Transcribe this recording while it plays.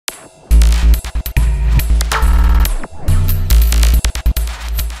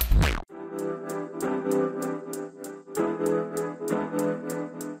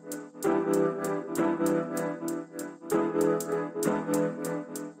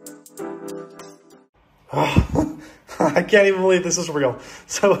Oh, I can't even believe this is real.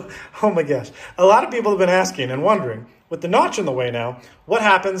 So, oh my gosh. A lot of people have been asking and wondering, with the notch in the way now, what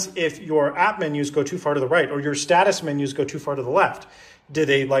happens if your app menus go too far to the right or your status menus go too far to the left? Do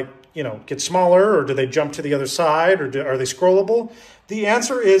they get smaller, or do they jump to the other side, or are they scrollable? The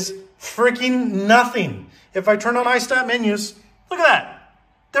answer is freaking nothing. If I turn on iStat menus, look at that.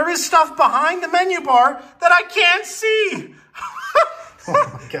 There is stuff behind the menu bar that I can't see.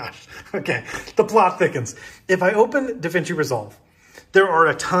 Oh my gosh. Okay, the plot thickens. If I open DaVinci Resolve, there are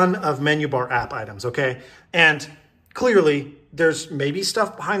a ton of menu bar app items, okay? And clearly, there's maybe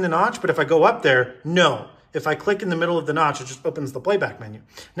stuff behind the notch, but if I go up there, no. If I click in the middle of the notch, it just opens the playback menu.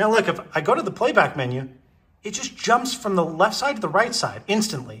 Now look, if I go to the playback menu, it just jumps from the left side to the right side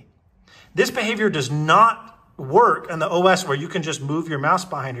instantly. This behavior does not work on the OS where you can just move your mouse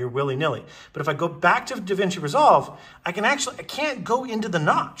behind here willy-nilly. But if I go back to DaVinci Resolve, I can't go into the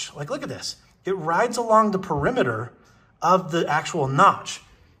notch. Like, look at this. It rides along the perimeter of the actual notch.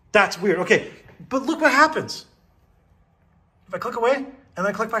 That's weird. Okay, but look what happens. If I click away and then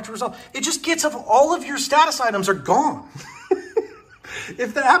I click back to Resolve, it just gets all of your status items are gone.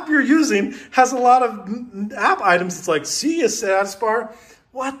 If the app you're using has a lot of app items, it's like, see a status bar?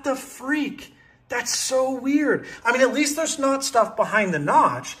 What the freak? That's so weird. I mean, at least there's not stuff behind the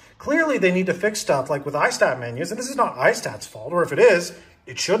notch. Clearly, they need to fix stuff like with iStat menus, and this is not iStat's fault, or if it is,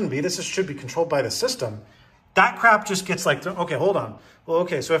 it shouldn't be. Should be controlled by the system. That crap just gets like, okay, hold on. Well,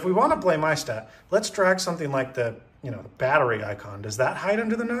 okay, so if we want to blame iStat, let's drag something like the battery icon. Does that hide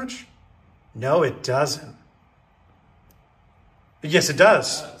under the notch? No, it doesn't. Yes, it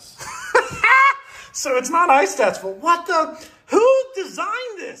does. So it's not iStat's fault. What the?